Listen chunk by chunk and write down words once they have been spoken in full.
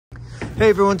Hey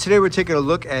everyone, today we're taking a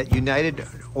look at United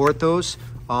Ortho's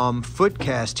foot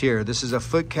cast here. This is a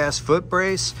foot cast foot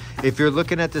brace. If you're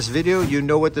looking at this video, you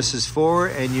know what this is for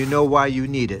and you know why you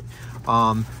need it.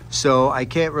 So I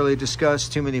can't really discuss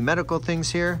too many medical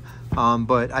things here,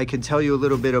 but I can tell you a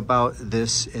little bit about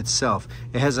this itself.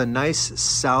 It has a nice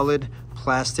solid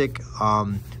plastic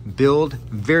build,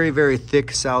 very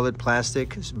thick solid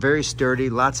plastic, very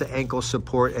sturdy, lots of ankle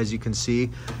support as you can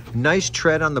see. Nice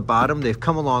tread on the bottom. They've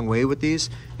come a long way with these.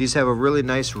 These have a really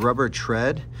nice rubber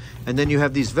tread, and then you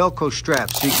have these Velcro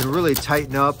straps so you can really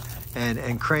tighten up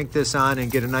and crank this on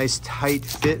and get a nice tight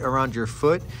fit around your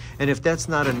foot. And if that's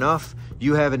not enough,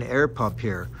 you have an air pump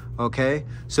here. Okay,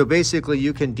 so basically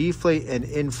you can deflate and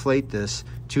inflate this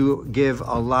to give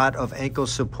a lot of ankle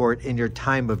support in your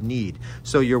time of need.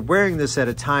 So you're wearing this at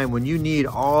a time when you need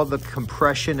all the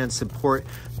compression and support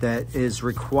that is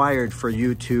required for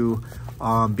you to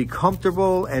be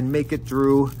comfortable and make it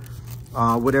through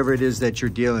whatever it is that you're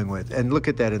dealing with. And look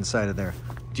at that inside of there.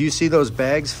 Do you see those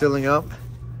bags filling up?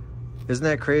 Isn't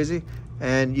that crazy?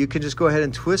 And you can just go ahead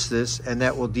and twist this and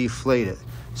that will deflate it.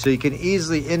 So you can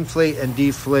easily inflate and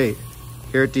deflate.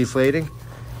 Hear it deflating?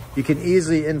 You can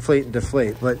easily inflate and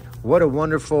deflate, but what a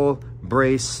wonderful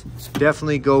brace.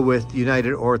 Definitely go with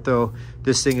United Ortho.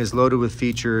 This thing is loaded with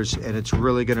features and it's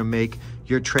really gonna make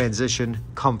your transition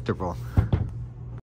comfortable.